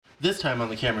This time on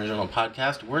the Cameron Journal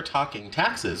podcast, we're talking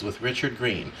taxes with Richard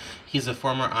Green. He's a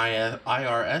former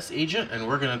IRS agent, and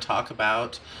we're going to talk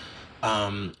about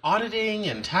auditing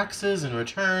and taxes and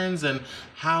returns and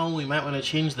how we might want to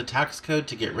change the tax code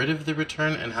to get rid of the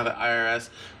return and how the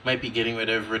IRS might be getting rid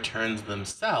of returns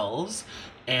themselves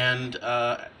and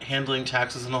handling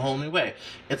taxes in a whole new way.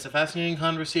 It's a fascinating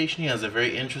conversation. He has a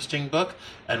very interesting book,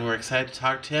 and we're excited to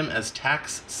talk to him as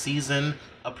tax season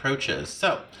approaches.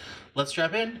 So, let's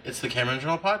drop in. It's the Cameron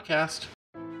Journal podcast.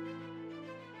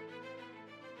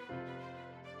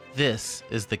 This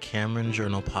is the Cameron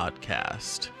Journal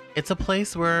podcast. It's a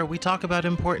place where we talk about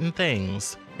important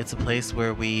things. It's a place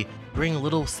where we bring a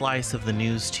little slice of the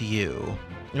news to you.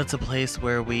 It's a place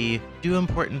where we do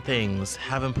important things,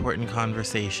 have important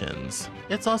conversations.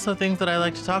 It's also things that I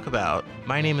like to talk about.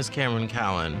 My name is Cameron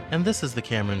Cowan, and this is the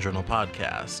Cameron Journal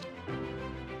podcast.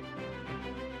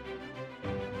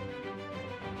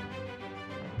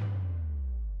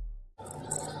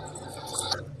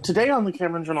 Today on the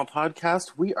Cameron Journal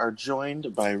podcast, we are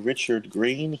joined by Richard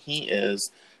Green. He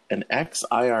is an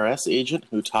ex-IRS agent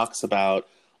who talks about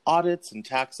audits and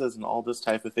taxes and all this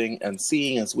type of thing. And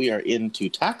seeing as we are into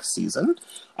tax season,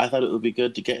 I thought it would be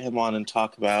good to get him on and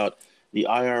talk about the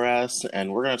IRS.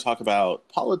 And we're going to talk about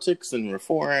politics and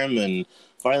reform and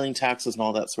filing taxes and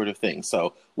all that sort of thing.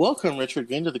 So welcome, Richard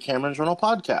Green, to the Cameron Journal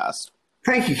podcast.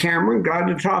 Thank you, Cameron. Glad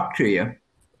to talk to you.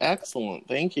 Excellent.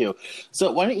 Thank you.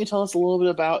 So why don't you tell us a little bit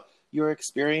about your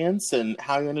experience and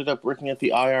how you ended up working at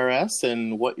the IRS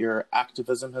and what your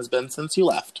activism has been since you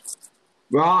left?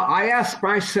 Well, I asked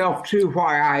myself, too,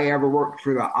 why I ever worked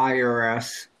for the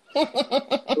IRS.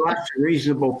 Well, that's a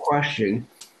reasonable question.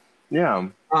 Yeah.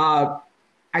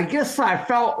 I guess I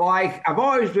felt like I've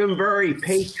always been very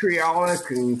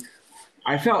patriotic, and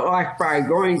I felt like by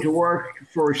going to work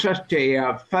for such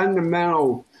a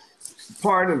fundamental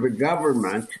part of the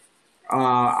government,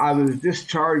 I was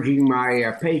discharging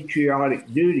my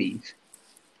patriotic duties.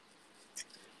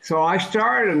 So I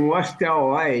started in West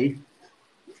LA,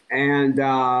 and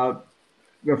the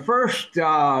first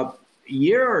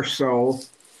year or so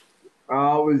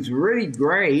was really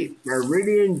great. I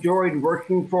really enjoyed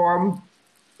working for them.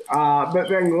 But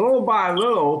then little by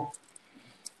little,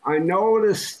 I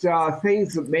noticed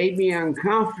things that made me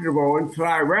uncomfortable until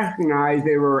I recognized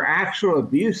they were actual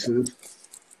abuses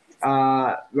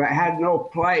that had no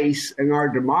place in our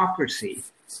democracy.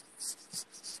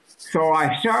 So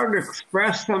I started to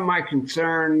express some of my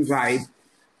concerns. I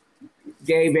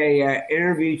gave a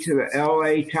interview to the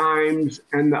LA Times,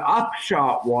 and the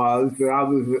upshot was that I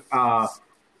was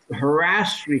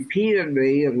harassed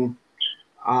repeatedly and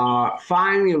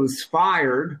finally was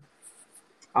fired.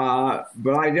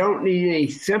 But I don't need any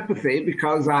sympathy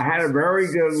because I had a very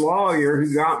good lawyer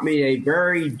who got me a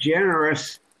very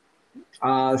generous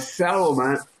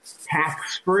settlement,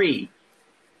 tax-free.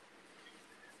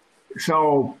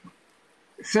 So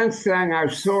since then,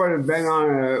 I've sort of been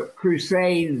on a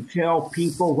crusade to tell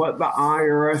people what the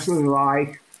IRS is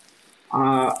like,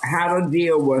 how to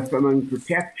deal with them and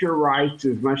protect your rights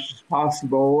as much as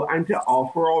possible, and to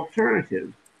offer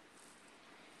alternatives.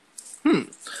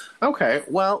 Okay,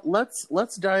 well,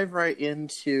 let's dive right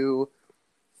into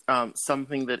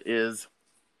something that is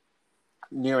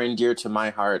near and dear to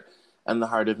my heart and the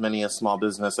heart of many a small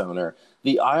business owner.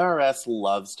 The IRS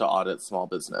loves to audit small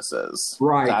businesses.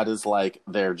 Right. That is like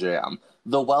their jam.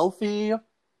 The wealthy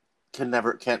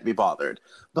can't be bothered.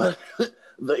 But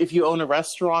if you own a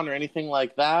restaurant or anything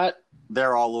like that,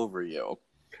 they're all over you.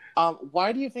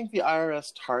 Why do you think the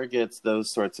IRS targets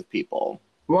those sorts of people?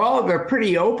 Well, they're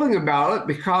pretty open about it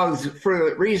because, for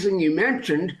the reason you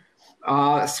mentioned,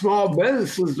 small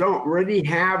businesses don't really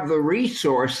have the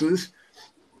resources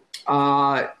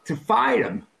to fight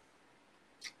them.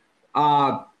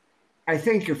 I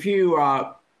think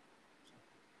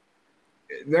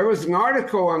there was an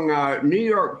article in New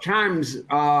York Times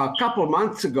a couple of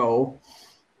months ago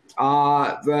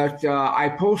that I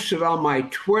posted on my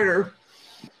Twitter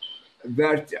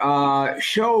that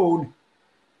showed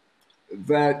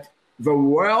that the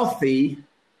wealthy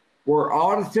were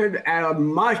audited at a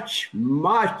much,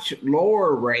 much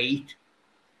lower rate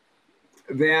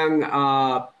than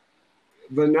the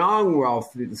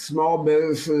non-wealthy, the small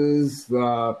businesses,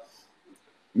 the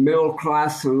middle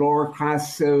class and lower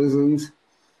class citizens.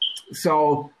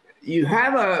 So you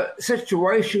have a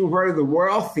situation where the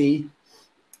wealthy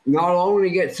not only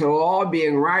get to lobby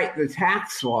and write the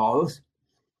tax laws,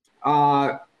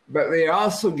 but they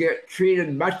also get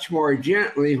treated much more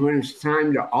gently when it's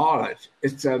time to audit.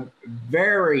 It's a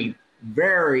very,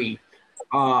 very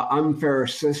unfair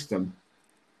system.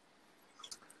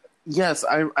 Yes,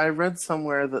 I read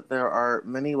somewhere that there are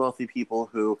many wealthy people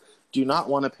who do not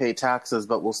want to pay taxes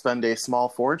but will spend a small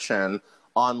fortune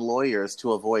on lawyers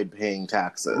to avoid paying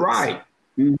taxes Right.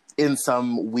 in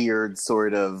some weird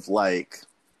sort of like,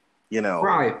 you know,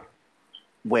 Right.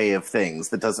 way of things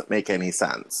that doesn't make any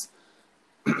sense.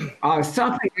 So,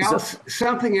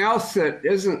 Something else that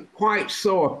isn't quite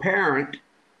so apparent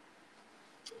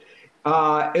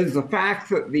is the fact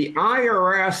that the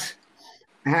IRS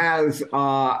has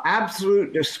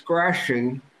absolute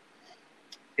discretion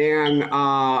in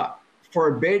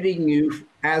forbidding you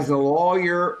as a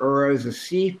lawyer or as a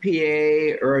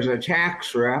CPA or as a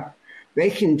tax rep. They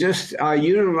can just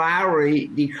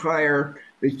unilaterally declare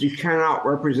that you cannot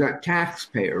represent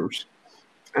taxpayers.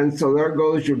 And so there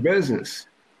goes your business.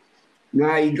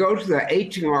 Now you go to the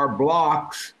H&R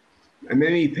Blocks and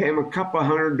maybe you pay them a couple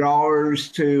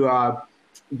 $100 to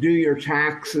do your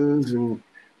taxes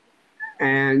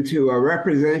and to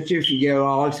represent you if you get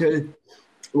audited.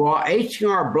 Well,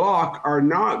 H&R Block are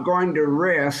not going to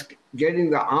risk getting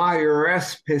the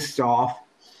IRS pissed off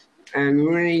and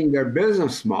ruining their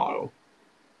business model.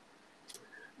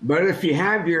 But if you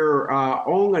have your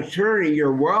own attorney,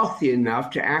 you're wealthy enough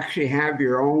to actually have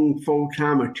your own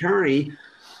full-time attorney.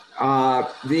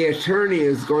 The attorney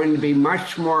is going to be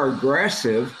much more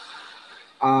aggressive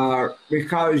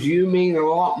because you mean a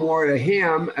lot more to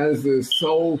him as the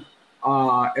sole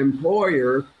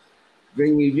employer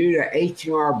than you do to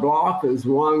H&R Block as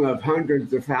one of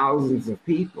hundreds of thousands of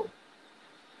people.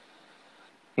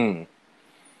 I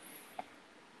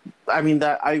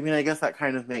guess that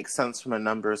kind of makes sense from a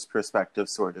numbers perspective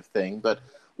sort of thing. But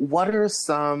what are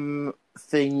some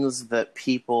things that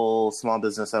people, small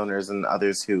business owners and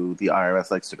others who the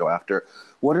IRS likes to go after,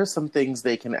 what are some things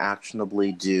they can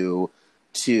actionably do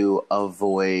to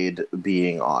avoid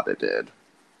being audited?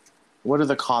 What are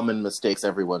the common mistakes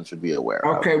everyone should be aware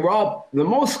of? Okay, well, the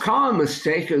most common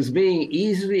mistake is being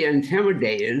easily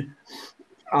intimidated.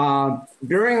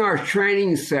 During our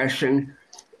training session,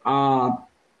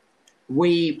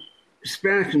 we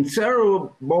spent a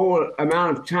considerable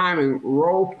amount of time in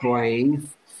role-playing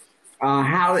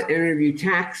how to interview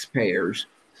taxpayers.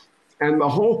 And the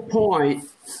whole point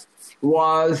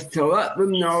was to let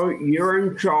them know you're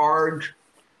in charge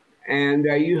and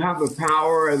you have the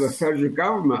power of the federal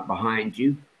government behind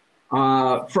you.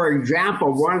 For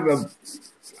example, one of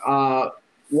the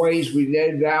ways we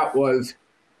did that was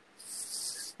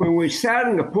when we set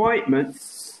an appointment,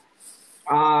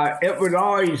 it would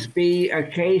always be a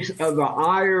case of the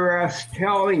IRS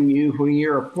telling you when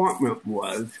your appointment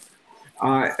was.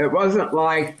 It wasn't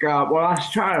like, well, let's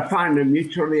try to find a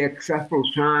mutually acceptable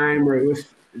time, or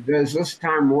does this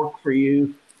time work for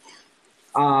you?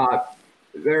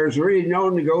 There's really no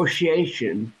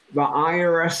negotiation. The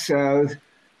IRS says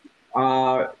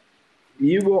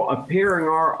you will appear in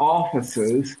our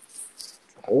offices,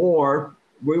 or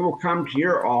we will come to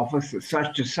your office at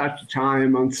such and such a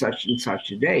time on such and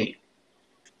such a date.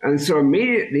 And so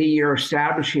immediately you're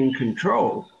establishing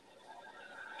control.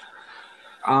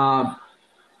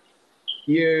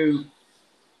 You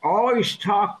always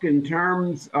talk in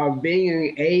terms of being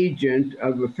an agent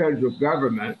of the federal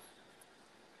government.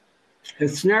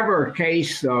 It's never a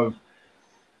case of,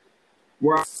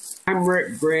 well, I'm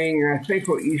Rick Green, and I think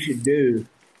what you should do.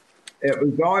 It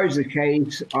was always a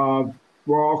case of,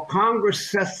 well,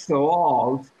 Congress sets the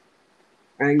laws,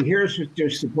 and here's what you're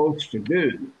supposed to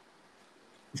do.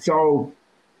 So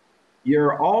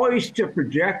you're always to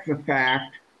project the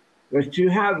fact that you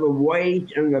have the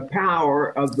weight and the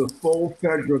power of the full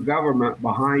federal government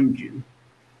behind you.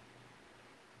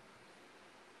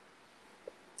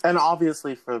 And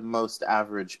obviously, for most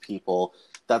average people,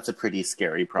 that's a pretty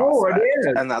scary prospect. Oh, it is.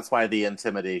 And that's why the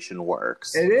intimidation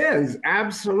works. It is,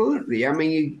 absolutely. I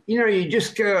mean, you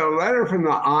just get a letter from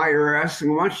the IRS,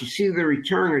 and once you see the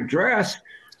return address,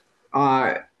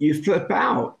 you flip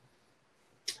out.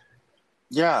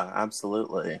 Yeah,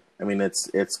 absolutely. I mean,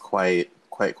 it's quite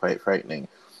frightening.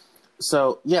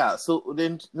 So, yeah, so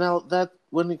then now that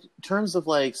when in terms of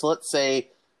like, so let's say,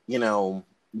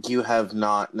 you have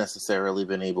not necessarily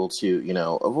been able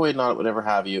to, avoid not whatever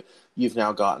have you, you've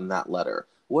now gotten that letter.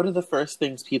 What are the first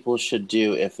things people should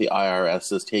do if the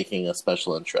IRS is taking a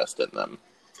special interest in them?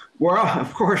 Well,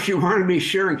 of course, you want to be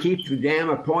sure and keep the damn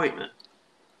appointment.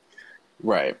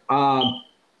 Right.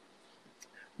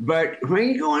 But when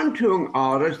you go into an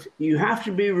audit, you have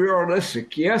to be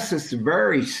realistic. Yes, it's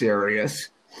very serious.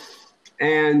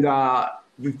 And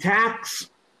the tax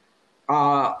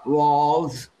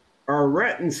laws are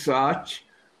written such,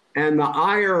 and the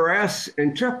IRS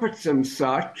interprets them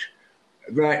such,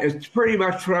 that it's pretty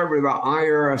much whatever the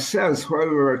IRS says,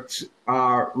 whether it's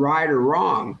right or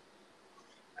wrong.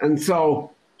 And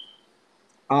so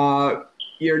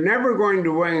you're never going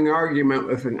to win an argument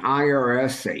with an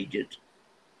IRS agent.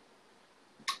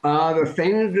 The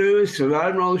thing to do is to let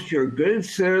them know that you're a good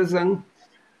citizen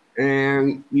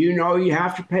and you know you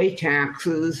have to pay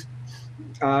taxes.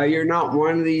 You're not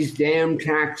one of these damn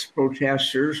tax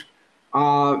protesters.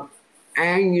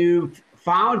 And you've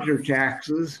filed your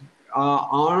taxes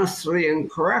honestly and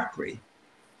correctly.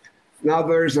 Now,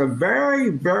 there's a very,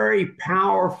 very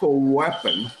powerful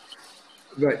weapon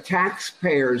that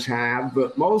taxpayers have,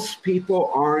 but most people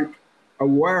aren't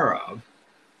aware of.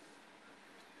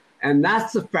 And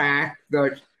that's the fact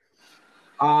that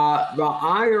the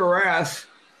IRS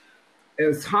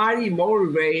is highly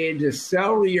motivated to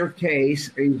settle your case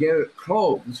and get it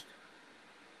closed.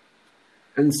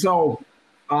 And so,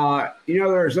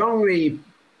 there's only,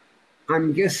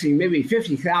 I'm guessing, maybe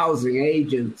 50,000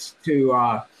 agents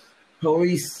to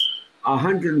police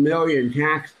 100 million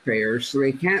taxpayers, so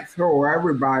they can't throw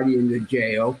everybody into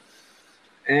jail,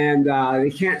 and they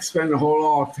can't spend a whole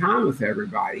lot of time with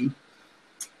everybody.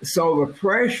 So the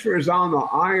pressure is on the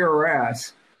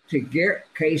IRS to get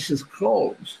cases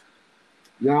closed.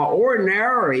 Now,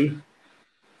 ordinarily,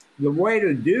 the way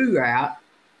to do that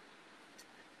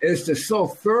is to so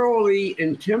thoroughly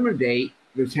intimidate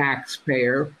the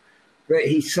taxpayer that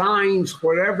he signs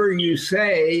whatever you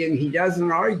say and he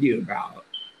doesn't argue about it.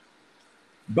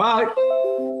 But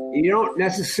you don't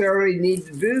necessarily need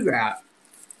to do that.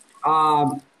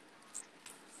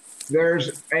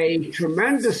 There's a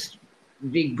tremendous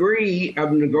degree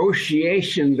of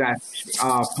negotiation that's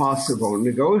possible.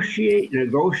 Negotiate.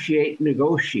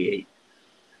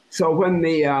 So when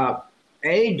the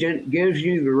agent gives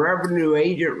you the revenue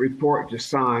agent report to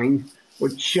sign,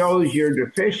 which shows your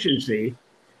deficiency,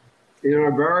 in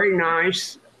a very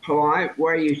nice, polite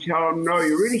way, you tell them, no,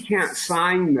 you really can't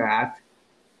sign that.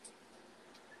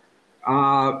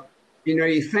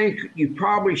 You think you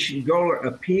probably should go to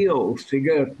appeals to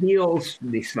get appeals to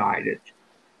decide it.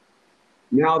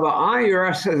 Now, the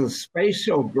IRS has a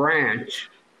special branch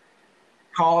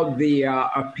called the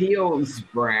appeals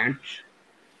branch,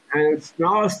 and it's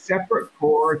not a separate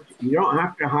court. You don't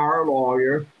have to hire a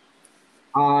lawyer.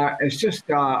 It's just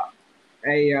a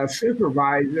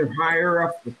supervisor higher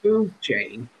up the food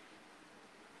chain.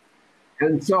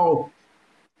 And so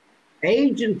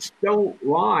agents don't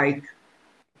like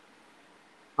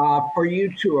for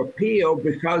you to appeal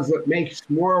because it makes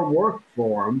more work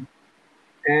for them.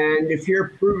 And if you're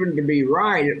proven to be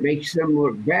right, it makes them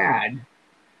look bad.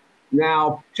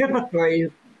 Now,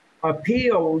 typically,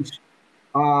 appeals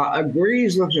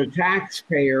agrees with the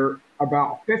taxpayer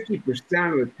about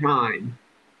 50% of the time.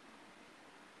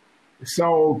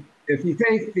 So if you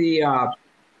think the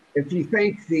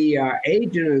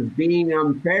agent is being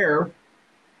unfair,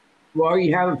 well,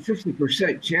 you have a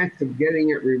 50% chance of getting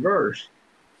it reversed.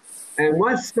 And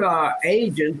once the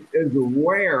agent is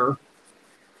aware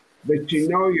that you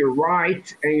know you're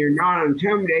right and you're not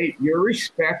intimidated, you're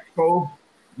respectful,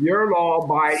 you're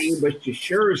law-abiding, but you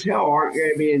sure as hell aren't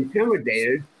going to be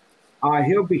intimidated,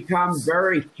 he'll become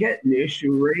very kittenish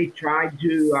and really try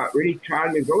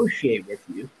to negotiate with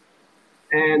you.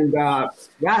 And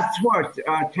that's what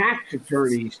tax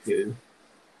attorneys do.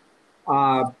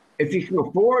 If you can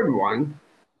afford one,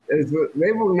 is that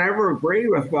they will never agree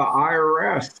with the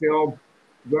IRS. They'll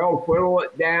whittle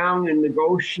it down and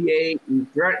negotiate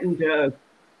and threaten to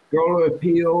go to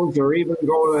appeals or even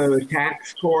go to the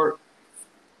tax court.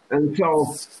 And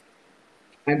so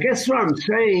I guess what I'm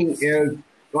saying is,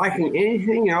 like in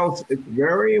anything else, it's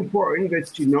very important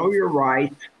that you know you're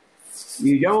right.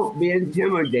 You don't be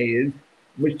intimidated,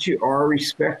 but you are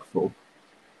respectful.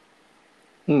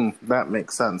 That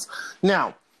makes sense.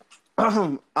 Now,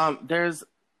 there's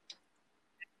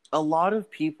a lot of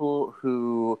people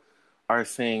who are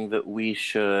saying that we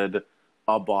should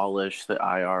abolish the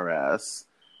IRS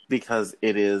because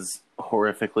it is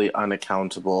horrifically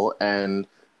unaccountable and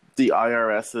the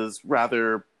IRS's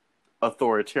rather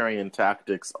authoritarian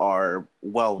tactics are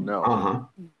well known.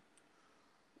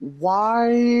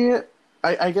 Why,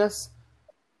 I guess,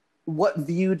 what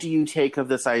view do you take of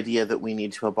this idea that we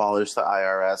need to abolish the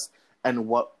IRS and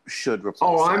what should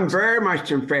replace it? I'm very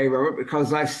much in favor of it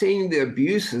because I've seen the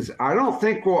abuses. I don't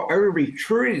think we'll ever be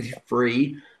truly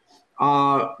free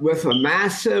with a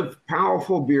massive,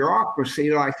 powerful bureaucracy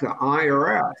like the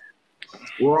IRS.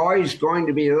 We're always going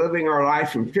to be living our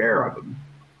life in fear of them.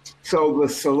 So the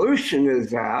solution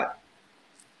is that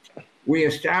we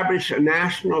establish a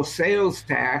national sales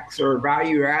tax or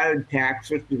value-added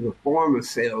tax, which is a form of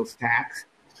sales tax.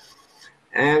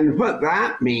 And what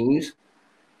that means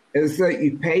is that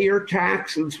you pay your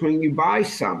taxes when you buy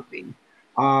something.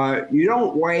 You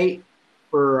don't wait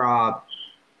for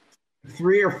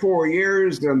 3 or 4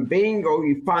 years, and bingo,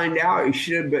 you find out you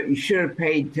should have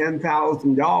paid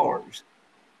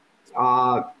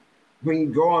 $10,000. When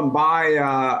you go and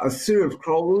buy a suit of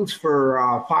clothes for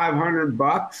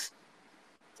 $500,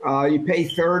 you pay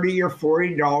 $30 or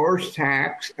 $40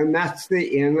 tax, and that's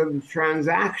the end of the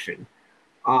transaction.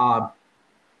 They're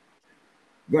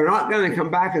not going to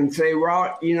come back and say,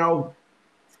 well,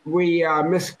 we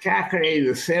miscalculated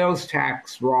the sales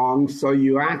tax wrong, so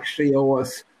you actually owe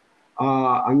us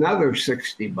another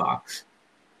 $60.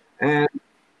 And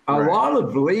a lot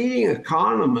of leading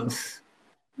economists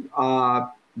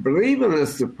believe in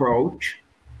this approach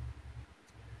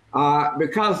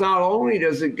because not only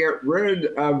does it get rid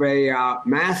of a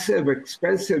massive,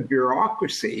 expensive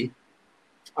bureaucracy,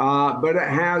 but it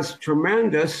has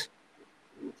tremendous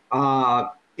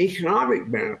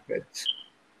economic benefits.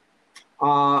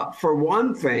 For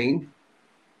one thing,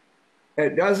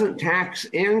 it doesn't tax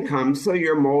income, so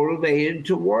you're motivated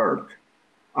to work.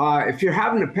 If you're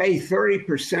having to pay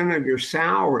 30% of your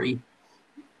salary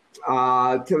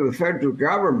to the federal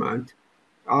government,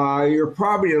 you're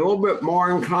probably a little bit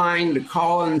more inclined to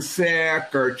call in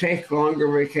sick or take a longer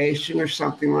vacation or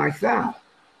something like that.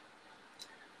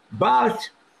 But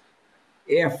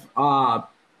if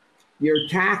you're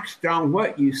taxed on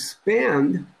what you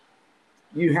spend,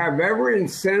 you have every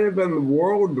incentive in the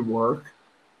world to work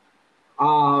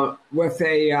with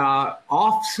a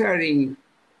offsetting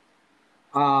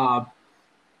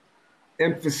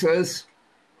emphasis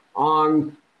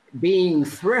on being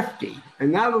thrifty.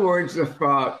 In other words, if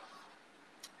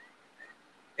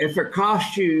it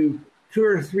costs you $200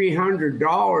 or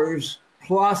 $300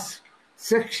 plus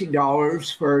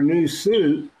 $60 for a new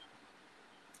suit,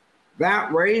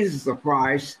 that raises the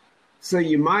price, so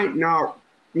you might not,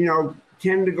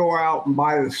 tend to go out and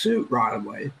buy the suit right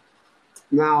away.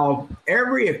 Now,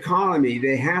 every economy,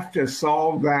 they have to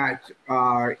solve that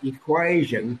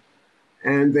equation,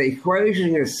 and the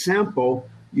equation is simple.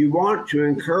 You want to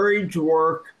encourage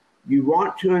work, you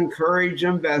want to encourage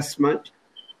investment,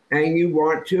 and you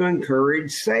want to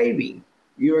encourage saving.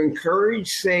 You encourage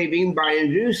saving by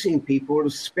inducing people to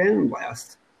spend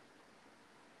less.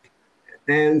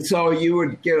 And so you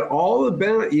would get all the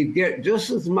benefit, you get just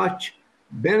as much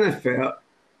benefit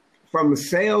from the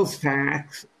sales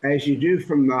tax as you do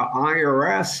from the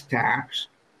IRS tax.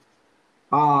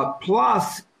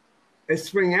 Plus, it's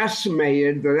been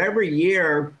estimated that every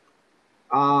year,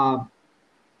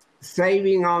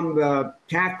 saving on the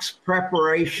tax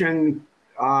preparation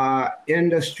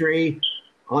industry,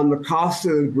 on the cost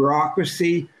of the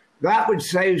bureaucracy, that would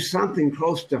save something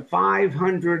close to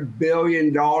 $500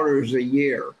 billion a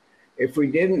year if we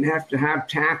didn't have to have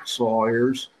tax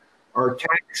lawyers or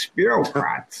tax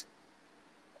bureaucrats.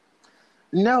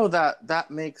 No, that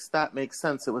makes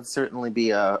sense. It would certainly be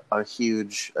a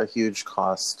huge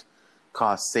cost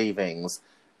savings,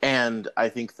 and I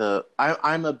think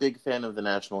I'm a big fan of the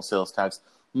national sales tax,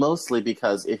 mostly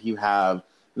because if you have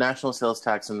national sales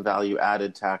tax and value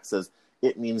added taxes,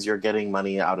 it means you're getting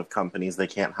money out of companies. They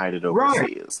can't hide it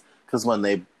overseas because when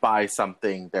they buy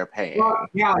something, they're paying. Well,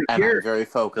 yeah, and I'm very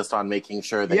focused on making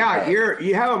sure they pay.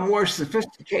 You have a more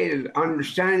sophisticated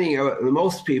understanding of it than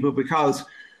most people, because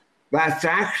it's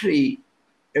actually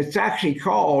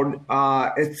called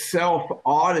it's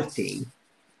self-auditing.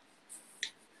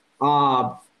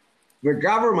 The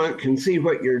government can see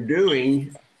what you're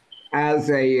doing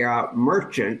as a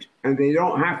merchant, and they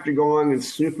don't have to go in and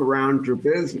snoop around your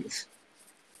business.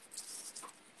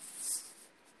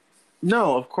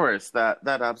 No, of course, that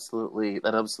absolutely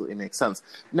makes sense.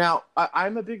 Now,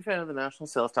 I'm a big fan of the national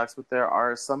sales tax, but there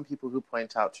are some people who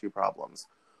point out two problems.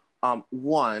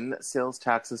 One, sales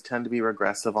taxes tend to be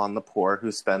regressive on the poor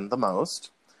who spend the most.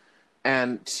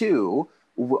 And two,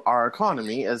 our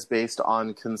economy is based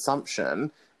on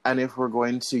consumption. And if we're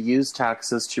going to use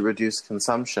taxes to reduce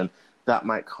consumption, that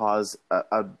might cause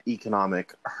an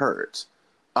economic hurt.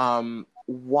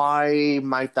 Why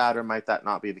might that or might that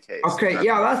not be the case? Okay,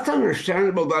 yeah, that's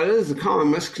understandable. That is a common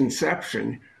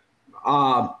misconception.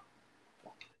 You're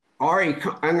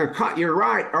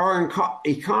right. Our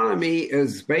economy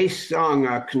is based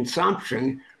on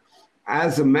consumption.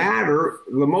 As a matter,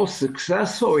 the most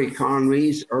successful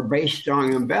economies are based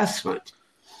on investment.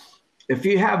 If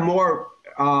you have more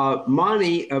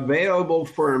money available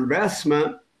for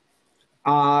investment,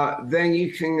 then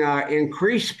you can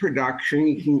increase production,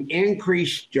 you can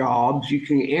increase jobs, you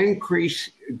can increase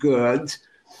goods,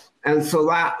 and so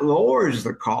that lowers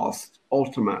the cost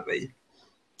ultimately.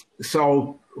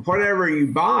 So whatever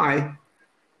you buy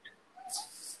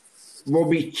will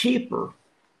be cheaper.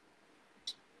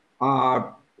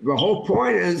 The whole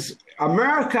point is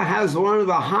America has one of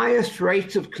the highest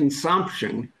rates of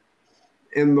consumption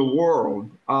in the world.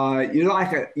 You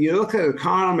look at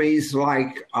economies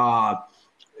like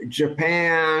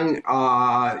Japan,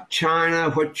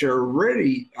 China, which are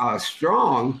really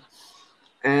strong,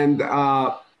 and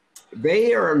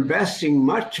they are investing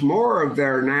much more of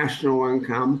their national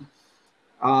income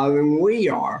than we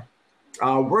are.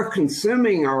 We're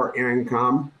consuming our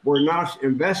income. We're not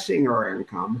investing our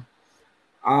income.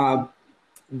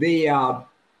 The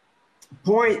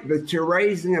point that you're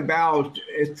raising about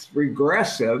it's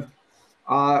regressive,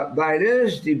 that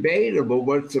is debatable,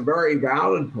 but it's a very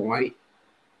valid point.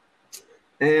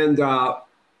 And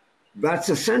that's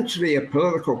essentially a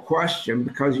political question,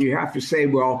 because you have to say,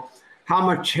 well, how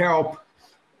much help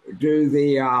do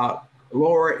the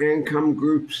lower income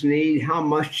groups need? How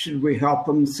much should we help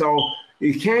them? So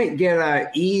you can't get an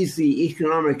easy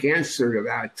economic answer to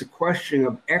that. It's a question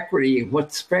of equity and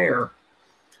what's fair.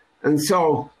 And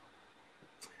so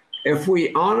if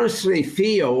we honestly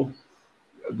feel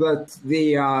that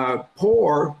the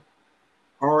poor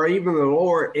or even the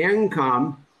lower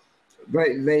income,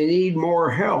 they need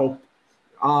more help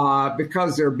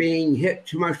because they're being hit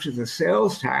too much with the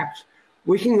sales tax,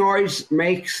 we can always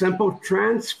make simple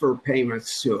transfer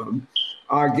payments to them.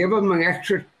 Give them an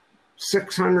extra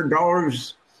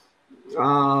 $600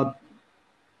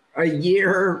 a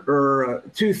year or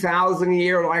 $2,000 a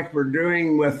year, like we're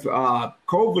doing with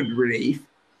COVID relief.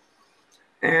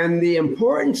 And the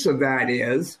importance of that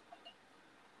is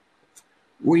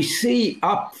we see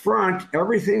up front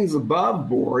everything's above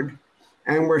board,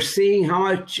 and we're seeing how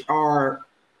much our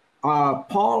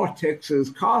politics is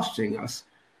costing us.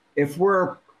 If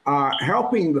we're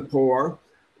helping the poor,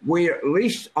 we at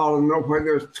least ought to know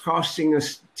whether it's costing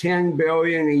us $10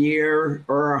 billion a year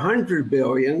or $100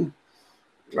 billion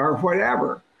or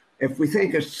whatever. If we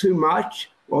think it's too much,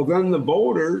 well, then the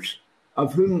voters,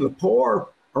 of whom the poor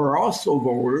are also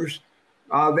voters,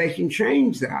 they can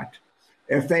change that.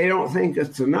 If they don't think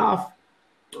it's enough,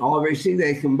 obviously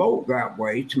they can vote that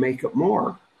way to make it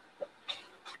more.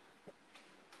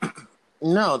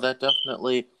 No, that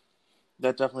definitely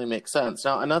makes sense.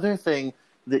 Now, another thing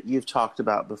that you've talked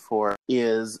about before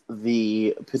is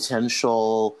the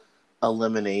potential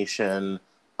elimination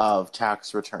of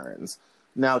tax returns.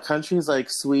 Now, countries like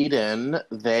Sweden,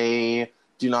 they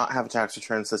do not have a tax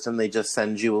return system. They just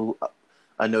send you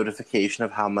a notification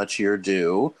of how much you're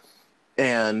due,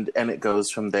 and it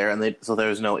goes from there. And so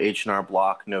there's no H&R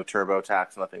Block, no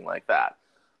TurboTax, nothing like that.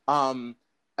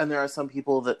 And there are some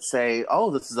people that say, oh,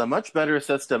 this is a much better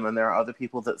system. And there are other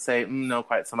people that say, no,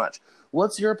 quite so much.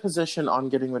 What's your position on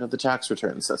getting rid of the tax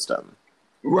return system?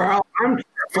 Well,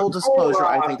 full disclosure,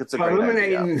 I think it's a great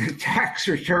eliminating idea. the tax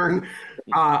return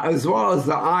as well as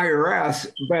the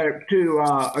IRS. But to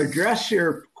address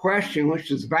your question,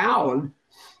 which is valid,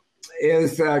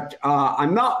 is that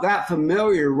I'm not that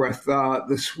familiar with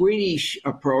the Swedish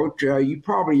approach. You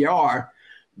probably are.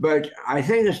 But I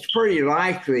think it's pretty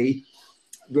likely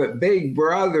that Big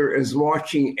Brother is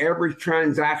watching every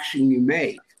transaction you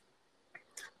make.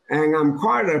 And I'm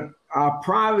quite a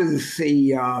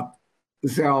privacy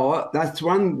zealot. That's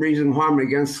one reason why I'm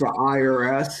against the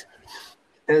IRS.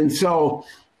 And so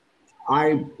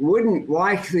I wouldn't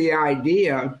like the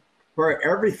idea where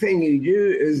everything you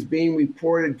do is being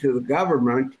reported to the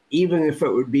government, even if it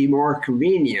would be more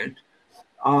convenient.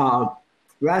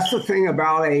 That's the thing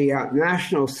about a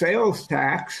national sales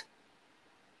tax.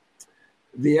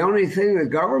 The only thing the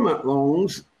government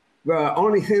knows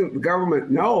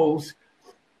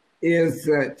is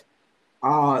that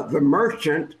the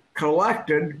merchant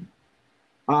collected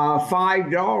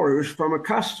 $5 from a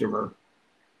customer.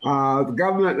 The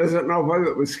government doesn't know whether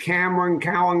it was Cameron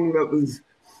Cowling that was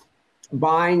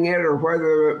buying it or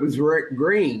whether it was Rick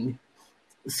Green.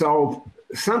 So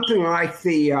something like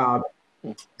the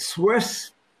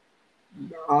Swiss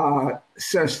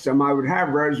system, I would have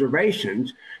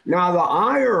reservations. Now, the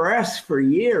IRS for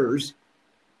years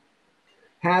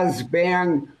has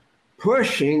been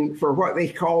pushing for what they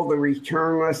call the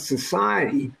returnless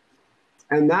society.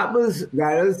 And that is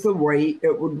the way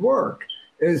it would work,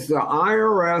 is the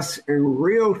IRS in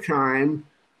real time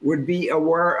would be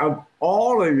aware of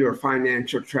all of your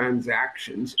financial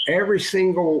transactions, every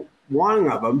single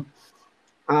one of them.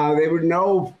 They would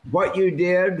know what you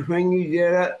did, when you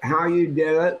did it, how you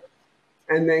did it.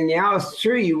 And then, yeah, it's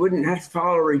true, you wouldn't have to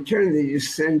file a return. They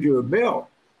just send you a bill.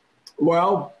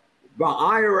 Well, the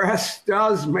IRS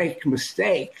does make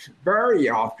mistakes very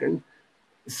often.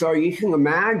 So you can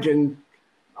imagine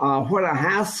what a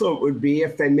hassle it would be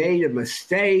if they made a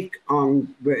mistake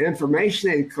on the information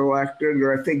they collected,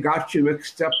 or if they got you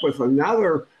mixed up with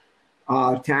another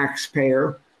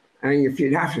taxpayer And if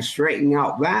you'd have to straighten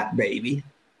out that baby.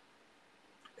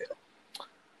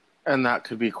 And that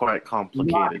could be quite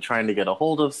complicated, Right. trying to get a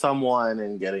hold of someone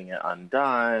and getting it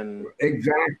undone.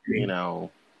 Exactly. You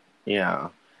know, yeah.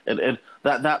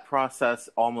 That process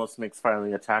almost makes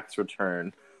filing a tax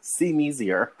return seem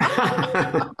easier.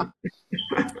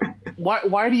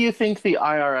 Why do you think the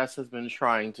IRS has been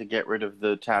trying to get rid of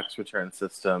the tax return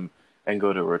system and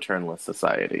go to a returnless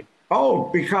society? Oh,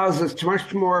 because it's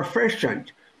much more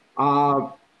efficient.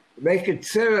 They could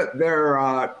sit at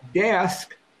their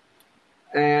desk,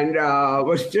 and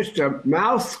with just a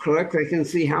mouse click, they can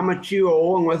see how much you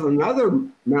owe, and with another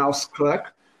mouse click,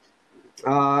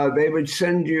 they would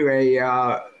send you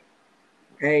a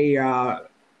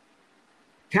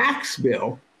tax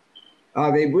bill.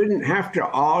 They wouldn't have to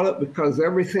audit because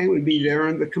everything would be there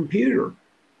in the computer.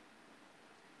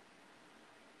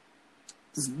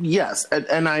 Yes,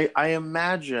 and I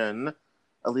imagine,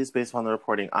 at least based on the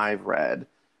reporting I've read,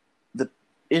 the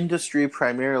industry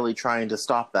primarily trying to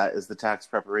stop that is the tax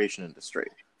preparation industry.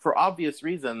 For obvious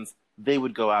reasons, they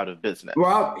would go out of business.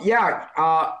 Well,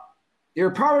 yeah,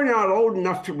 you're probably not old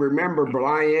enough to remember, but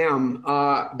I am.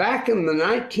 Back in the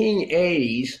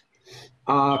 1980s,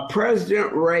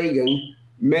 President Reagan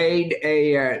made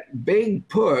a big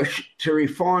push to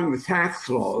reform the tax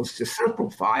laws, to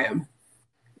simplify them.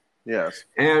 Yes.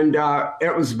 And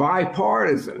it was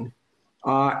bipartisan.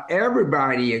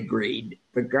 Everybody agreed.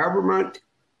 The government,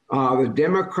 the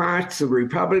Democrats, the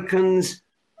Republicans,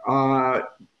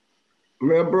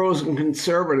 liberals and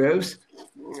conservatives.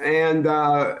 And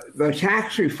the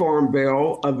tax reform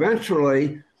bill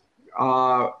eventually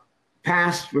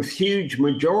passed with huge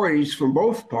majorities from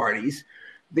both parties.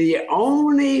 The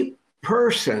only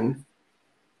person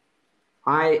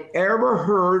I ever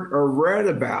heard or read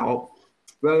about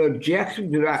that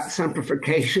objected to that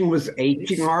simplification was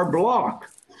H&R Block.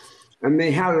 And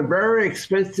they had a very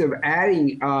expensive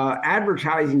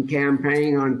advertising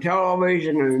campaign on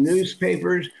television and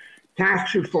newspapers.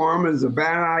 Tax reform is a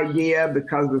bad idea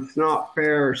because it's not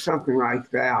fair or something like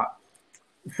that.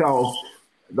 So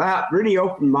that really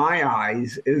opened my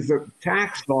eyes, is that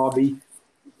tax lobby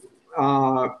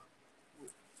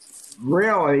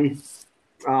really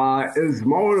is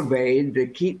motivated to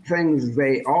keep things as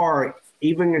they are,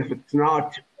 even if it's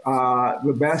not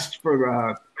the best for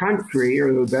the country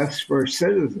or the best for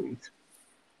citizens.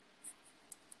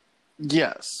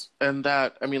 Yes, and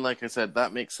that, I mean, like I said,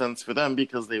 that makes sense for them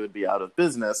because they would be out of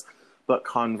business, but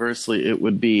conversely, it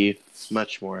would be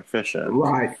much more efficient.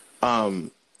 Right. But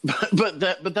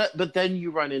then you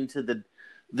run into the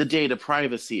data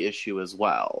privacy issue as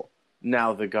well.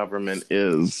 Now the government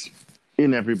is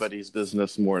in everybody's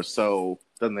business more so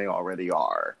than they already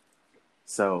are.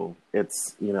 So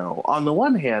it's, you know, on the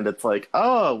one hand, it's like,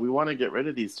 oh, we want to get rid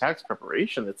of these tax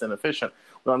preparation. It's inefficient.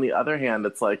 But on the other hand,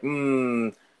 it's like,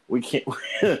 we can't.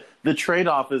 The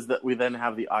trade-off is that we then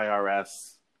have the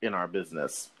IRS in our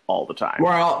business all the time.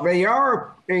 Well, they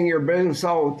are in your business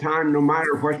all the time, no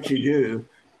matter what you do.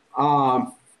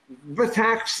 The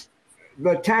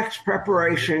tax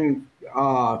preparation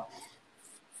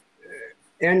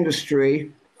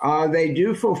industry, they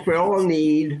do fulfill a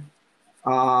need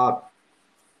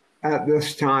at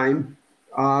this time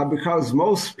because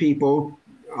most people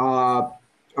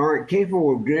aren't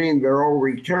capable of doing their own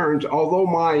returns. Although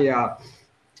my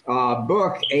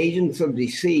book, Agents of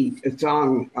Deceit, it's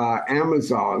on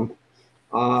Amazon.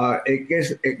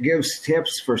 It gives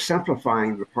tips for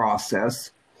simplifying the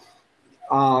process.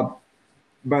 But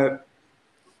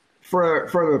for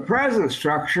the present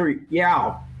structure,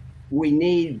 yeah, we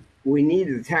need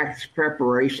the tax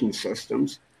preparation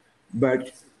systems.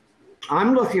 But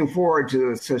I'm looking forward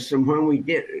to the system when we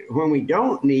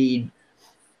don't need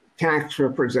tax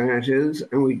representatives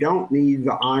and we don't need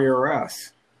the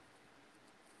IRS.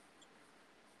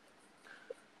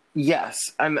 Yes,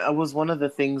 and it was one of the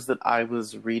things that I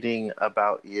was reading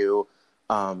about you.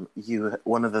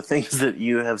 One of the things that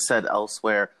you have said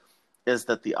elsewhere is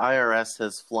that the IRS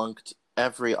has flunked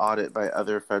every audit by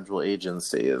other federal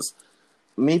agencies.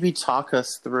 Maybe talk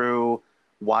us through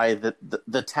why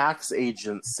the tax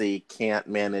agency can't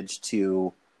manage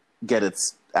to get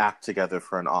its act together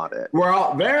for an audit.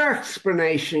 Well, their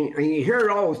explanation, and you hear it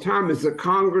all the time, is that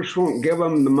Congress won't give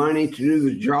them the money to do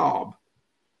the job.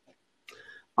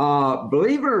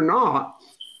 Believe it or not,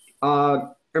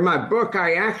 in my book,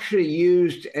 I actually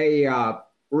used a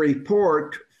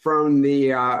report from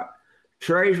the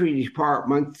Treasury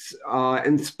Department's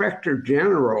Inspector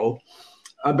General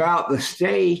about the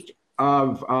state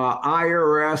of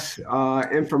IRS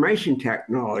information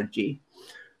technology.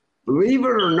 Believe it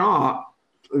or not,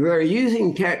 they're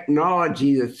using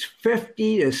technology that's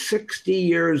 50 to 60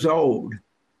 years old.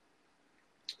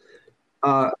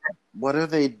 What are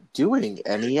they doing?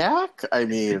 ENIAC? I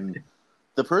mean,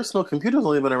 the personal computer's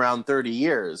only been around 30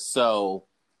 years, so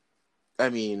I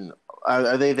mean,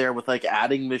 are they there with like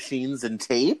adding machines and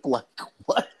tape? Like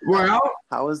what? Well,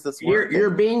 how is this working? You're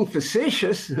being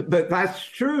facetious, but that's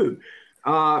true.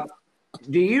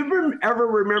 Do you ever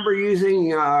remember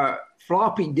using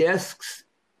floppy disks?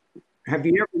 Have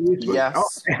you ever used one?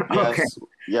 Yes. Oh, okay. Yes.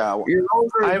 Yeah. You're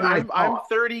older than I'm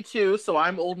 32, so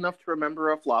I'm old enough to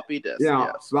remember a floppy disk. Yeah,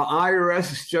 yes. the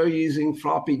IRS is still using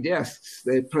floppy disks.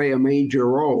 They play a major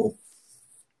role.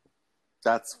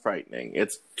 That's frightening.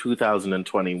 It's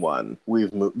 2021.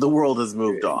 We've moved. The world has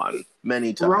moved on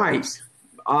many times.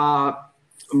 Right.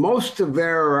 Most of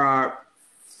their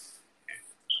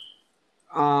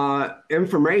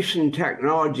information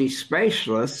technology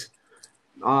specialists,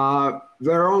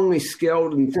 they're only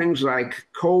skilled in things like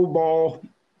COBOL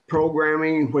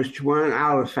programming, which went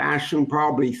out of fashion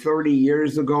probably 30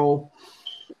 years ago.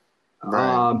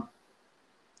 Right.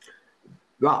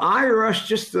 The IRS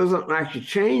just doesn't like to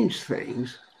change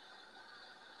things.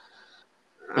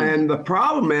 And the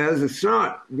problem is, it's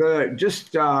not that it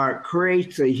just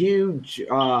creates a huge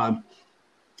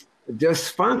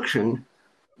dysfunction,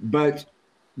 but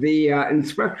the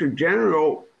Inspector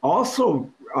General also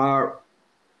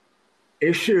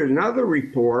issued another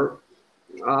report,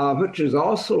 which is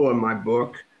also in my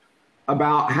book,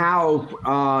 about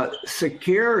how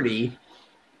security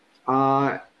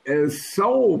is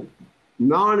so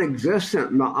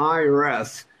non-existent in the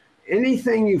IRS.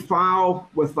 Anything you file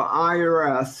with the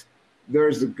IRS,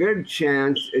 there's a good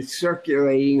chance it's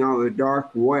circulating on the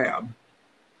dark web.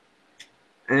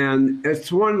 And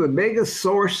it's one of the biggest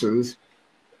sources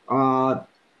of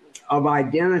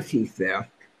identity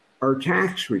theft or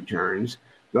tax returns.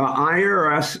 The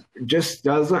IRS just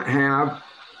doesn't have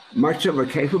much of a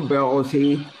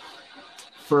capability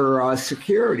for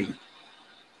security.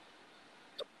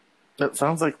 It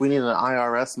sounds like we need an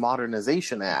IRS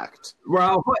Modernization Act.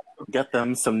 Well, get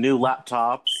them some new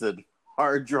laptops and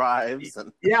hard drives.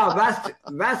 And yeah, that's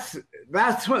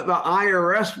what the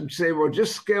IRS would say. Well,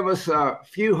 just give us a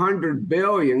few $100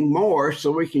 billion more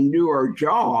so we can do our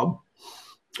job.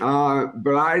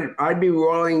 But I'd be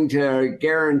willing to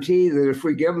guarantee that if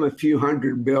we give them a few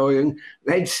 $100 billion,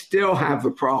 they'd still have the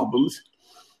problems.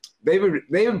 They would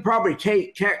probably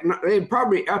they'd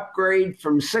probably upgrade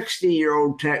from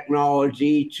 60-year-old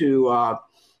technology to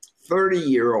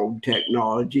 30-year-old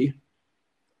technology.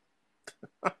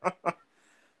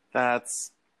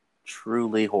 That's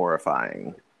truly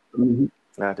horrifying. Mm-hmm.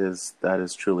 That is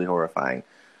truly horrifying.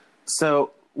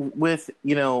 So with,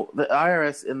 the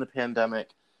IRS in the pandemic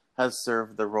has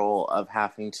served the role of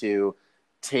having to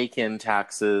take in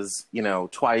taxes,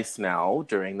 twice now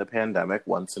during the pandemic,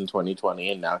 once in 2020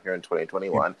 and now here in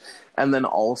 2021, and then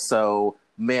also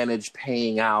manage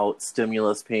paying out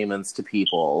stimulus payments to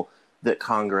people that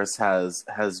Congress has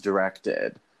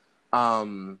directed.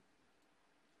 And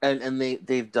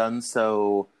they've done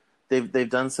so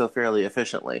fairly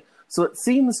efficiently. So it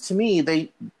seems to me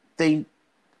they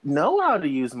know how to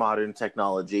use modern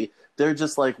technology. They're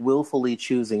just like willfully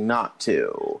choosing not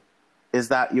to. Is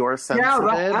that your sense of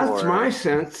it? That's my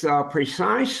sense,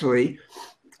 precisely.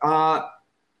 Unless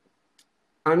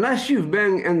you've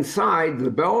been inside the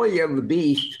belly of the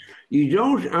beast, you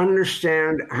don't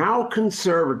understand how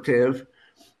conservative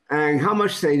and how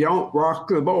much they don't rock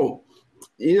the boat.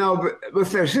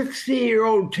 With their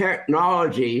 60-year-old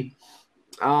technology,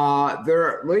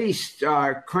 they're at least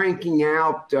cranking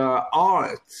out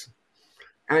audits.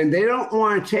 And they don't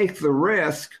want to take the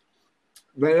risk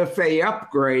that if they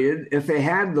upgraded, if they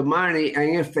had the money,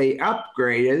 and if they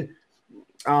upgraded,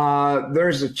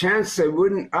 there's a chance they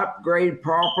wouldn't upgrade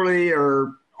properly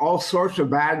or all sorts of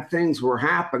bad things will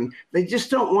happen. They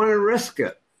just don't want to risk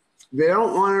it. They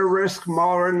don't want to risk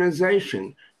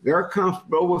modernization. They're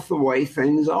comfortable with the way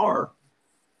things are.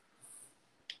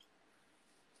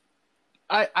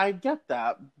 I get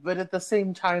that, but at the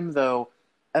same time, though,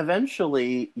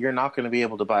 eventually you're not going to be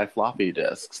able to buy floppy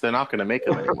disks. They're not going to make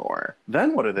them anymore.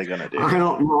 Then what are they going to do? I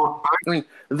don't know. I mean,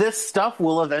 this stuff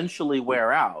will eventually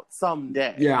wear out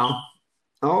someday. Yeah.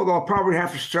 Oh, they'll probably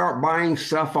have to start buying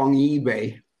stuff on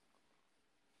eBay.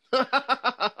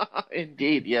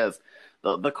 Indeed, yes.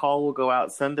 The call will go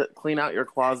out. Clean out your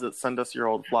closet. Send us your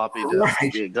old floppy disks.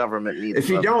 Right. The government needs If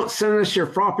you them. don't send us your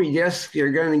floppy disk,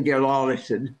 you're going to get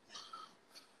audited.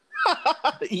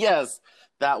 Yes,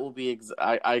 that will be.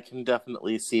 I can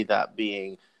definitely see that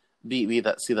being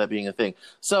a thing.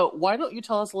 So why don't you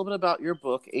tell us a little bit about your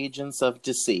book, Agents of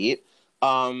Deceit?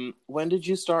 When did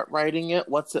you start writing it?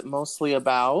 What's it mostly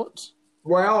about?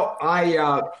 Well,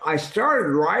 I started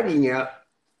writing it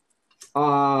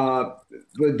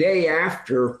the day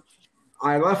after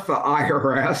I left the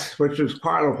IRS, which was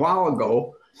quite a while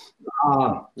ago.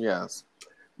 Yes.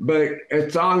 But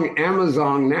it's on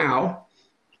Amazon now,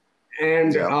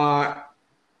 and Yep.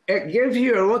 it gives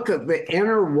you a look at the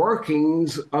inner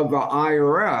workings of the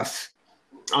IRS,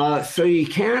 so you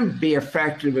can be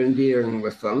effective in dealing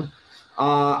with them.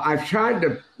 I've tried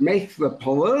to make the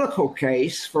political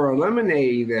case for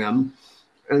eliminating them,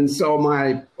 and so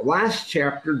my last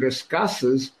chapter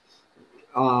discusses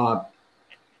a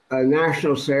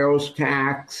national sales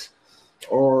tax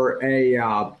or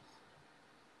a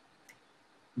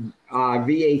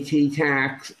VAT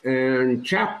tax, and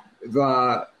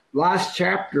the last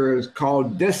chapter is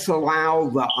called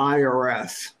 "Disallow the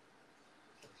IRS."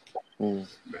 Mm.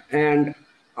 And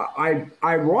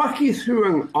I walk you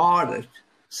through an audit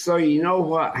so you know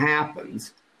what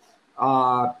happens.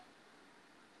 To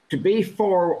be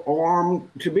forewarned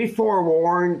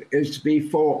is to be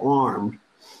forearmed.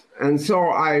 And so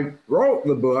I wrote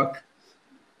the book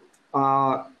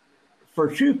for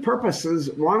two purposes.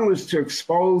 One was to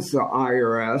expose the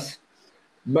IRS,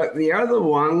 but the other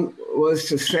one was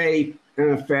to say, in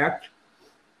effect,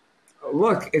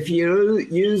 look, if you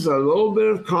use a little bit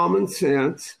of common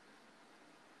sense,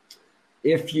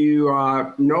 if you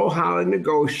know how to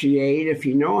negotiate, if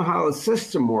you know how the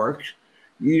system works,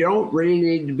 you don't really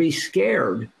need to be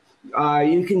scared.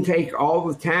 You can take all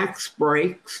the tax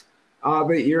breaks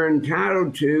that you're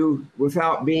entitled to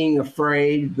without being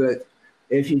afraid that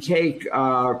if you take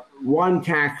one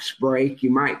tax break, you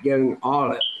might get an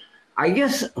audit. I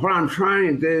guess what I'm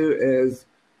trying to do is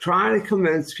try to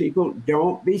convince people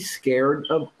don't be scared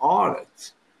of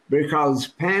audits, because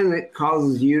panic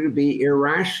causes you to be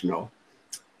irrational.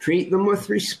 Treat them with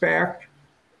respect.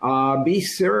 Be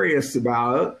serious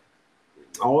about it.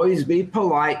 Always be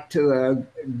polite to the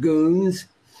goons,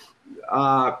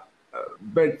 but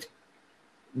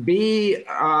be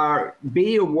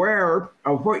aware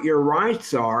of what your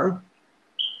rights are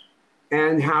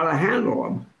and how to handle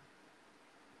them.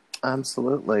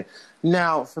 Absolutely.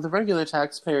 Now, for the regular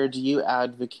taxpayer, do you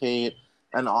advocate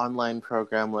an online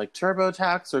program like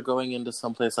TurboTax or going into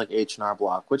someplace like H&R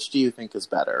Block? Which do you think is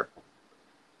better?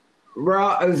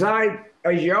 Well, as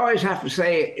you always have to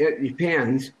say, it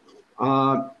depends.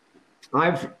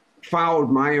 I've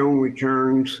filed my own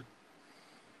returns.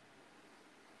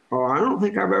 Oh, I don't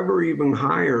think I've ever even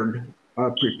hired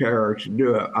a preparer to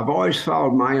do it. I've always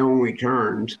filed my own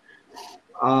returns.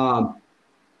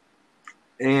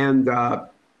 And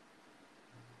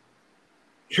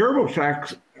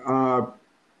TurboTax,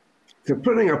 to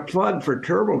putting a plug for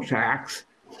TurboTax,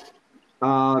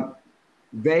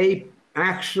 they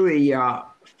actually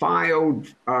filed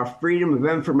Freedom of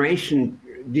Information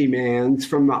demands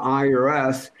from the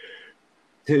IRS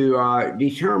to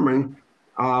determine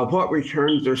what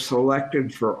returns are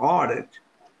selected for audit.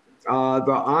 The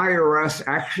IRS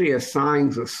actually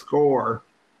assigns a score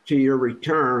to your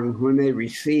return when they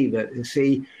receive it to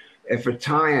see if it's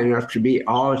high enough to be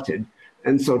audited.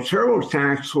 And so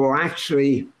TurboTax will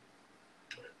actually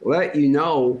let you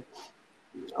know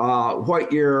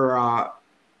what your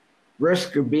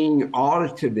risk of being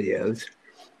audited is,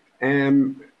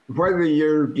 and whether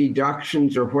your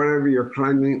deductions or whatever you're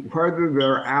claiming, whether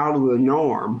they're out of the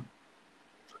norm.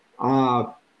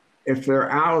 If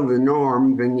they're out of the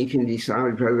norm, then you can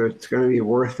decide whether it's going to be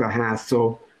worth the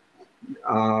hassle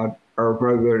or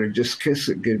whether to just kiss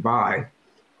it goodbye.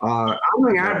 I'm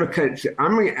an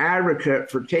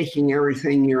advocate for taking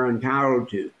everything you're entitled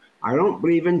to. I don't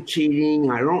believe in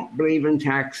cheating. I don't believe in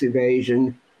tax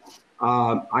evasion.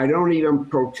 I don't even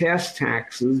protest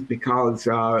taxes because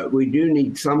we do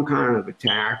need some kind of a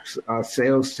tax,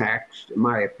 sales tax, in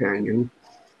my opinion.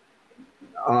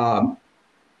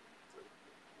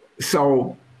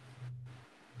 So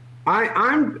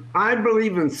I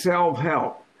believe in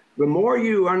self-help. The more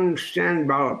you understand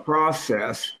about a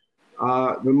process,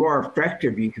 the more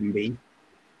effective you can be.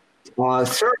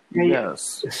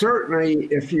 Certainly,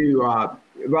 if you,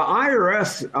 the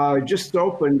IRS just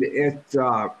opened its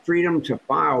Freedom to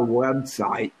File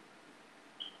website,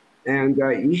 and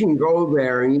you can go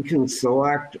there and you can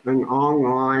select an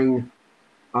online,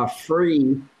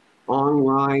 free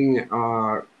online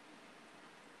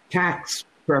tax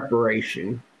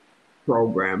preparation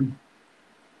program.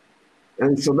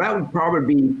 And so that would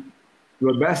probably be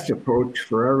the best approach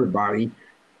for everybody.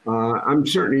 I'm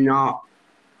certainly not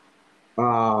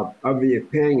of the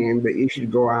opinion that you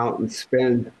should go out and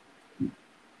spend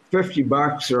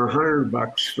 $50 or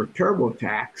 $100 for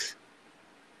TurboTax.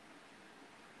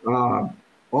 Uh,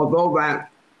 although that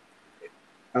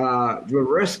the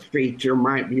risk feature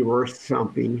might be worth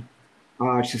something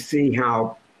to see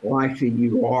how likely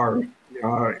you are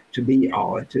to be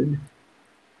audited.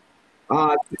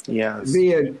 Uh, Yes.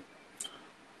 the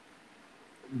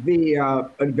the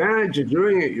advantage of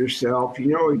doing it yourself, you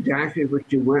know exactly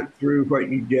what you went through, what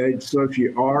you did. So if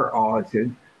you are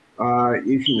audited,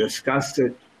 you can discuss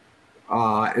it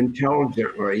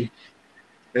intelligently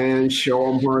and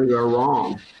show them where they're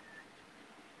wrong.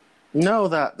 No,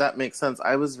 that makes sense.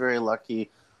 I was very lucky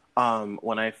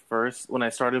when I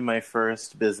started my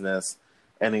first business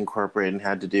and incorporated and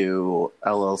had to do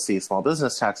LLC small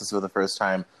business taxes for the first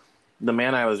time. The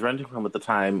man I was renting from at the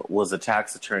time was a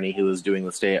tax attorney who was doing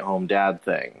the stay-at-home dad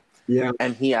thing, Yeah.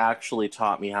 and he actually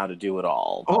taught me how to do it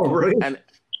all. Oh, really? And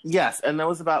yes, and that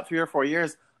was about 3 or 4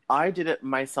 years. I did it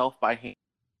myself by hand.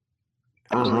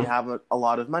 I didn't really have a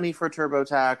lot of money for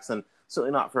TurboTax, and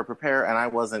certainly not for a preparer, and I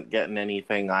wasn't getting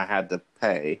anything I had to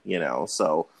pay,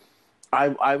 So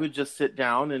I would just sit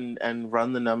down and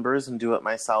run the numbers and do it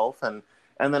myself, and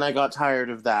then I got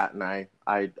tired of that, and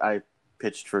I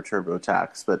pitched for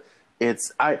TurboTax. But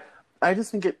I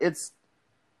just think it's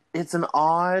an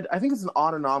odd I think it's an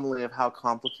odd anomaly of how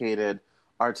complicated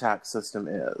our tax system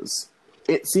is.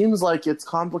 It seems like it's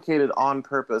complicated on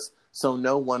purpose so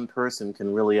no one person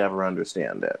can really ever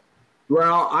understand it.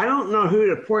 Well, I don't know who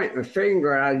to point the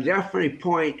finger at. I definitely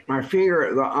point my finger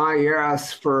at the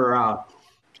IRS for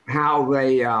how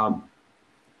they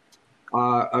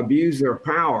abuse their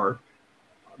power.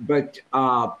 But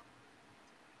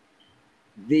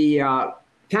the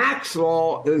tax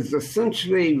law is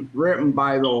essentially written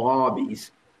by the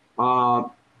lobbies.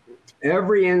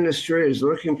 Every industry is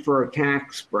looking for a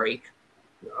tax break.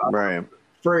 Right.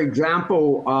 For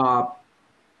example,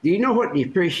 do you know what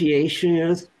depreciation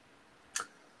is?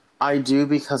 I do,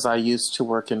 because I used to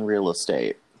work in real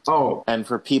estate. Oh. And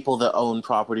for people that own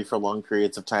property for long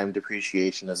periods of time,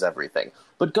 depreciation is everything.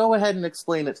 But go ahead and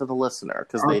explain it to the listener,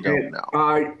 because they don't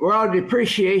know. Well,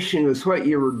 depreciation is what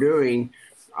you were doing.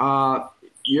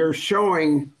 You're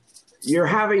showing,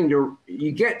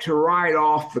 you get to write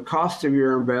off the cost of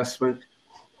your investment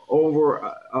over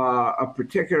a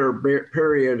particular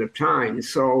period of time.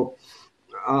 So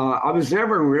I was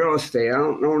never in real estate. I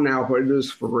don't know now what it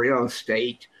is for real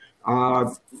estate.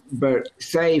 But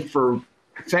say for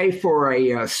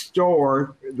a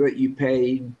store that you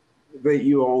paid, that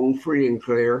you own free and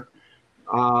clear,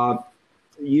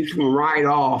 you can write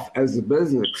off as a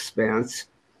business expense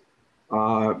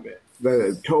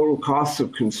the total cost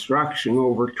of construction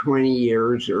over 20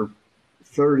 years or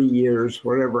 30 years,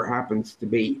 whatever it happens to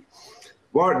be.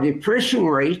 Well, depreciation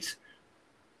rates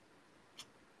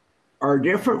are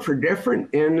different for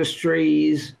different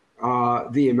industries.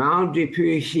 The amount of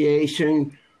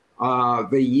depreciation, the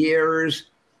years,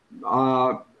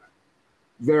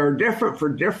 they're different for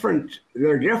different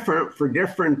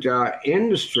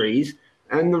industries.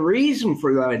 And the reason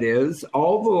for that is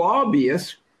all the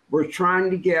lobbyists were trying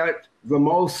to get the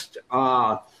most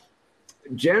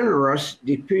generous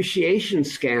depreciation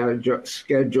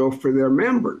schedule for their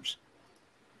members.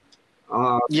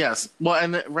 Yes. Well,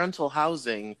 and rental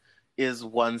housing is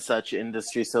one such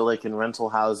industry. So like in rental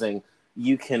housing,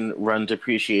 you can run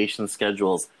depreciation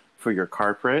schedules for your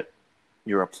carpet,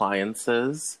 your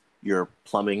appliances, your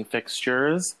plumbing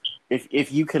fixtures.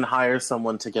 If you can hire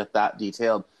someone to get that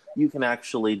detailed, you can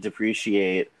actually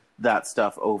depreciate that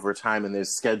stuff over time, and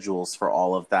there's schedules for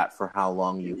all of that, for how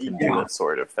long you can do it,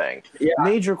 sort of thing. Yeah.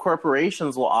 Major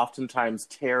corporations will oftentimes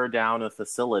tear down a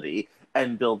facility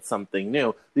and build something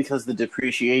new because the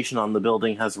depreciation on the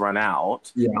building has run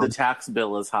out. Yeah. The tax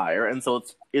bill is higher, and so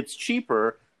it's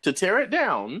cheaper to tear it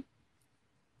down,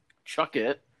 chuck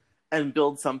it, and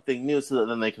build something new, so that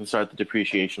then they can start the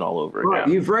depreciation all over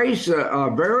again. You've raised a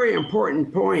very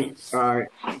important point,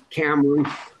 Cameron,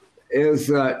 is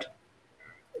that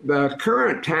the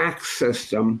current tax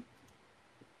system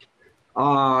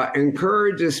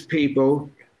encourages people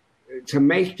to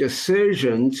make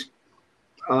decisions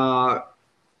to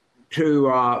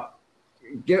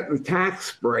get the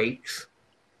tax breaks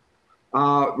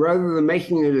rather than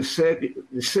making a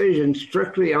decision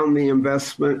strictly on the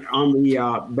investment, on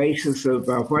the basis of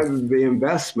whether the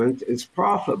investment is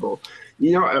profitable.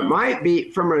 You know, it might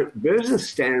be, from a business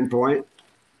standpoint,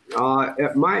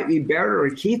 it might be better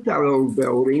to keep that old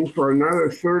building for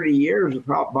another 30 years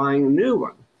without buying a new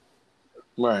one.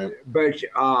 Right. But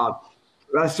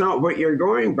that's not what you're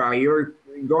going by. You're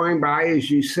going by,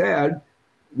 as you said,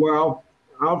 well,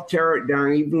 I'll tear it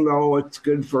down even though it's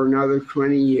good for another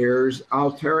 20 years.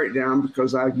 I'll tear it down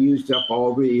because I've used up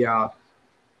all the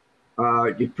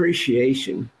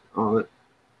depreciation on it.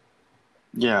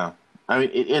 Yeah, I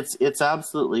mean it's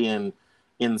absolutely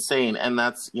insane, and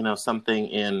that's something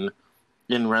in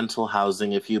rental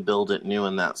housing. If you build it new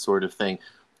and that sort of thing,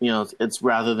 it's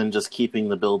rather than just keeping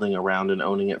the building around and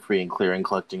owning it free and clear and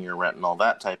collecting your rent and all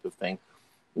that type of thing.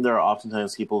 There are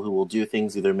oftentimes people who will do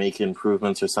things, either make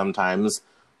improvements or sometimes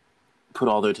put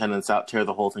all their tenants out, tear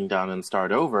the whole thing down, and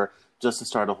start over, just to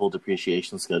start a whole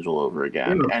depreciation schedule over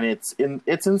again. Yeah. And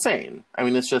it's insane. I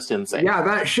mean, it's just insane. Yeah,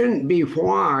 that shouldn't be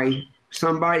why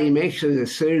somebody makes a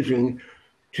decision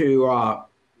to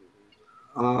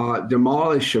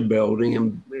demolish a building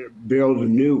and build a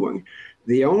new one.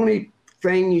 The only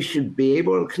thing you should be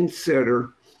able to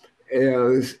consider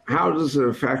is, how does it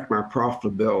affect my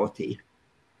profitability?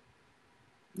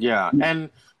 Yeah, and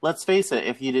let's face it,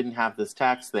 if you didn't have this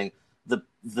tax thing,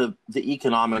 the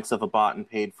economics of a bought and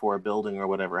paid for building or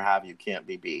whatever have you can't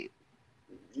be beat.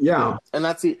 Yeah, and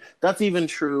that's even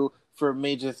true for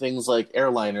major things like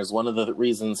airliners. One of the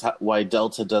reasons why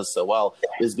Delta does so well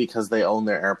is because they own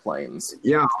their airplanes.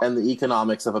 Yeah, and the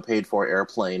economics of a paid for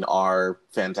airplane are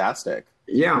fantastic.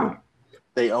 Yeah.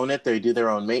 They own it. They do their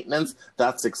own maintenance.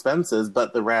 That's expenses,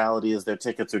 but the reality is their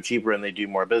tickets are cheaper and they do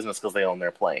more business because they own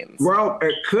their planes. Well,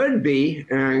 it could be,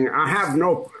 and I have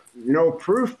no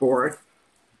proof for it.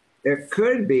 It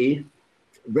could be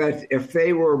that if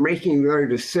they were making their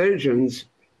decisions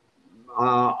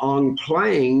on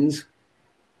planes,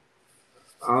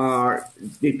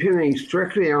 depending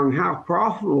strictly on how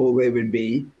profitable they would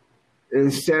be,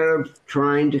 instead of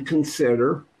trying to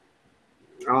consider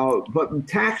what the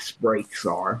tax breaks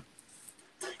are,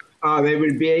 they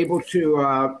would be able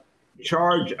to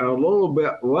charge a little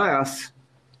bit less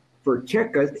for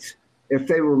tickets if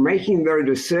they were making their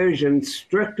decisions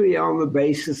strictly on the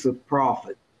basis of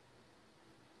profit.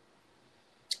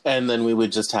 And then we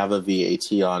would just have a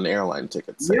VAT on airline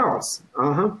ticket sales.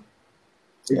 Yeah,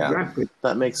 exactly.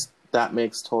 Yeah, that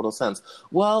makes total sense.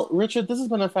 Well, Richard, this has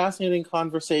been a fascinating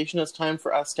conversation. It's time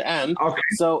for us to end. Okay.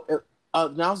 So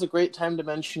now's a great time to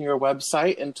mention your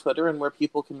website and Twitter and where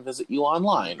people can visit you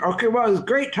online. Okay, well, it was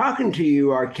great talking to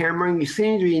you, Cameron. You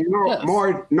seem to be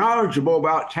more knowledgeable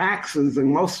about taxes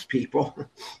than most people.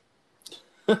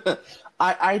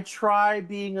 I try.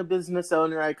 Being a business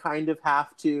owner, I kind of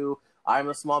have to. I'm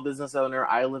a small business owner.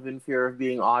 I live in fear of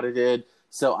being audited.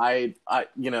 So I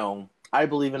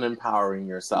believe in empowering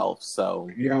yourself. So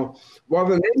well,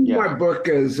 the name of my book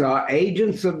is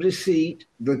Agents of Deceit: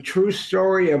 The True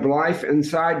Story of Life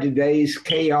Inside Today's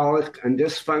Chaotic and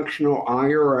Dysfunctional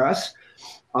IRS.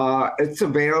 It's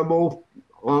available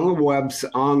on the webs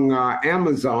on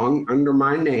Amazon under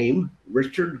my name,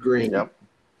 Richard Green. Yep.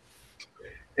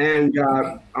 And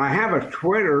I have a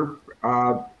Twitter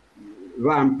that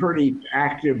I'm pretty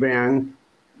active in.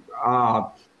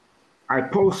 I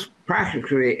post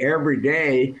practically every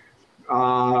day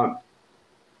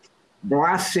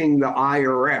blasting the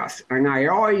IRS, and I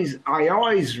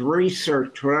always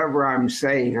research whatever I'm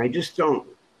saying. I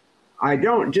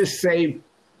don't just say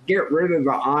get rid of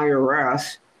the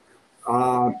IRS.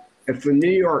 If the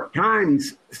New York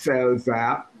Times says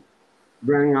that,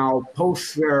 then I'll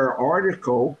post their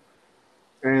article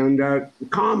and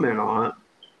comment on it.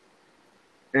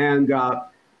 And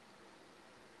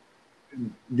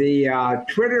the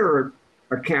Twitter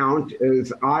account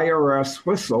is IRS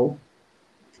Whistle.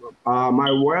 My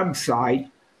website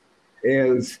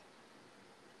is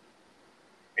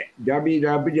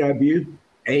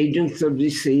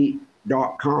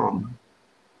www.agentsofdeceit.com.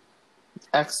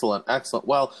 Excellent.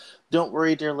 Well, don't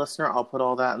worry, dear listener. I'll put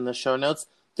all that in the show notes.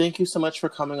 Thank you so much for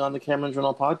coming on the Cameron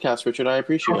Journal podcast, Richard. I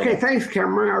appreciate it. Okay, thanks,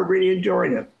 Cameron. I really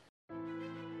enjoyed it.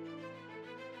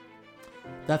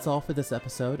 That's all for this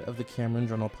episode of the Cameron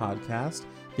Journal podcast.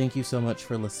 Thank you so much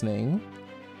for listening.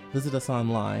 Visit us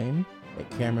online at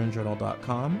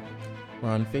CameronJournal.com. We're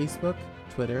on Facebook,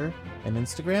 Twitter, and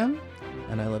Instagram,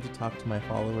 and I love to talk to my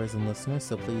followers and listeners,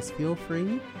 so please feel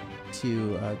free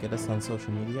to get us on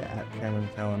social media at Cameron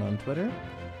Cowan on Twitter,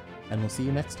 and we'll see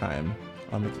you next time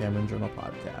on the Cameron Journal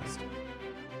podcast.